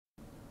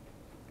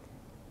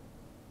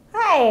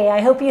Hi,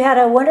 I hope you had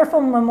a wonderful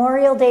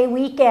Memorial Day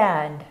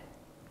weekend.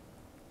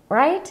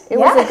 Right? It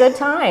was a good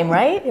time,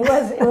 right? It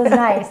was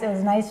nice. It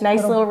was nice.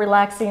 Nice little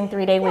relaxing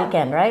 3-day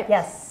weekend, right?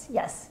 Yes,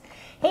 yes.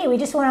 Hey, we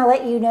just want to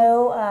let you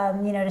know,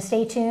 to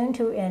stay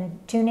tuned and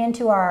tune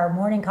into our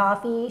morning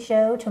coffee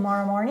show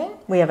tomorrow morning.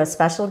 We have a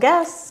special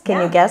guest.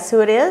 Can you guess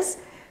who it is?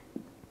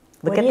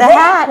 Look at the hat.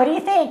 hat. What do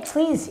you think?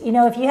 Please,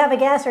 if you have a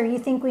guess or you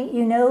think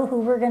who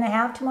we're going to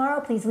have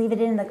tomorrow, please leave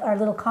it in our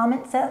little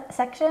comment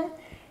section.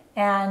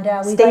 And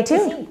we'd stay like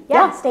tuned. to see.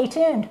 Yeah, stay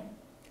tuned.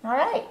 All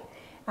right.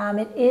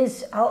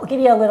 I'll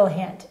give you a little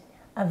hint.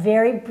 A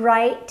very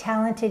bright,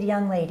 talented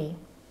young lady.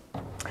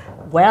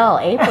 Well,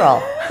 April.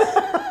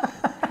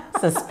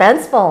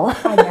 Suspenseful.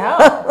 I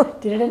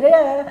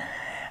know.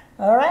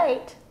 All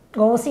right.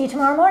 Well, we'll see you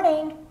tomorrow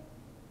morning.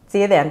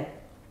 See you then.